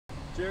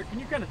Jarrett, can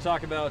you kind of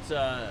talk about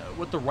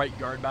what the right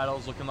guard battle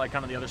is looking like,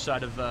 kind of the other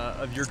side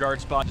of your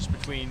guard spot, just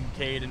between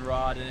Cade and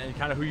Rod, and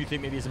kind of who you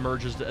think maybe has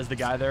emerged as the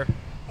guy there?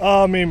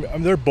 I mean,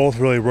 they're both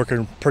really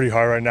working pretty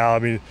hard right now. I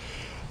mean,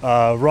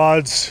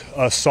 Rod's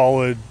a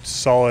solid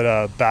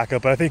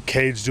backup, but I think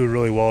Cade's doing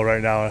really well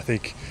right now. I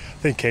think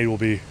Cade will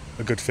be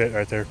a good fit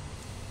right there.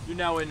 You're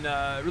now in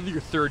really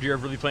your third year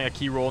of really playing a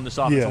key role in this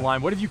offensive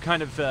line. What have you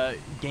kind of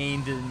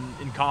gained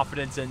in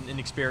confidence and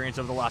experience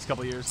over the last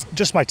couple of years?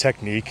 Just my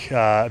technique.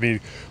 I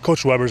mean,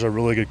 Coach Weber's a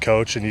really good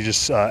coach, and he's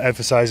just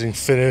emphasizing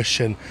finish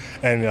and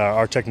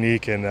our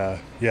technique, and yeah,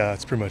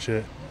 that's pretty much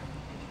it.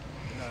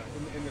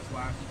 In this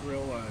last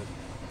drill,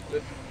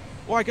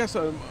 well, I guess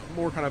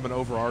more kind of an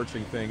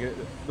overarching thing.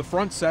 The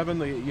front seven,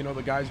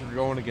 the guys you're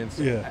going against,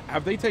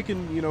 have they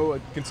taken a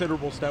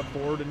considerable step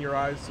forward in your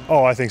eyes?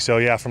 Oh, I think so.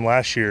 Yeah, from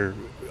last year.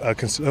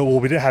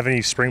 Well, we didn't have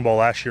any spring ball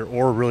last year,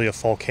 or really a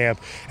fall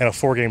camp and a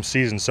 4-game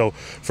season. So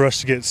for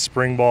us to get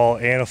spring ball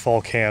and a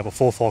full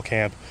fall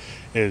camp,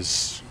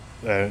 is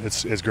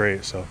it's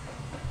great. So.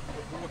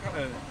 What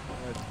kind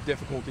of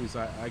difficulties,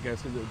 I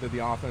guess, did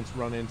the offense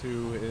run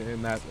into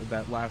in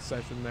that last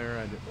session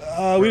there?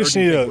 We just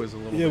need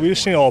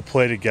to all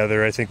play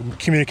together. I think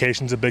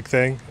communication's a big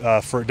thing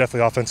for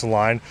definitely offensive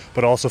line,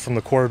 but also from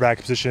the quarterback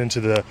position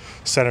to the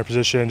center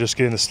position, just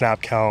getting the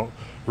snap count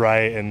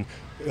right and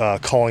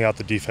calling out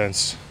the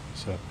defense.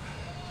 So.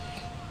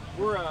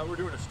 We're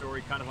doing a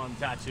story kind of on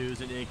tattoos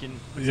and ink, and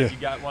you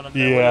got one on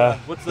there. Yeah.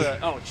 What's the?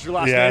 Oh, it's your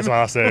last name. Yeah, it's my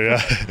last name.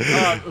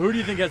 Yeah. Who do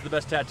you think has the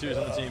best tattoos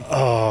on the team?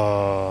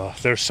 Oh,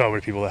 there's so many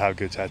people that have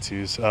good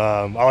tattoos.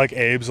 I like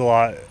Abe's a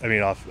lot. I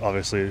mean,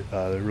 obviously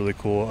they're really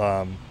cool.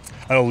 I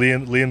know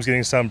Liam's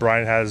getting some.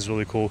 Brian has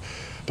really cool,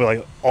 but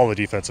like all the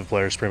defensive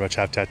players pretty much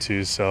have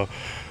tattoos. So.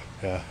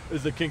 Yeah.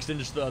 Is the Kingston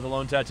just the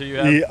lone tattoo you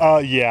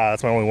have? Yeah,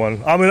 that's my only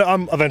one.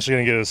 I'm eventually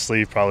gonna get a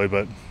sleeve probably,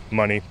 but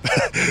money.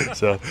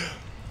 So.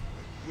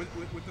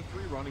 With the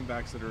three running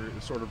backs that are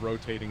sort of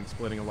rotating and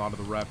splitting a lot of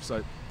the reps,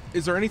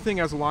 is there anything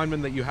as a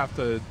lineman that you have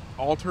to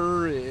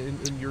alter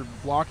in your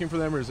blocking for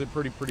them, or is it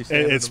pretty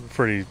standard? It's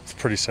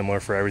pretty similar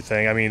for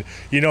everything. I mean,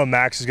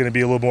 Max is going to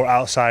be a little more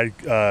outside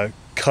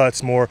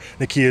cuts more.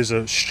 Nakia is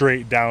a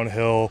straight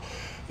downhill.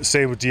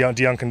 Same with Dion.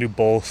 Dion can do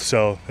both,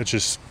 so it's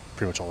just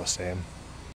pretty much all the same.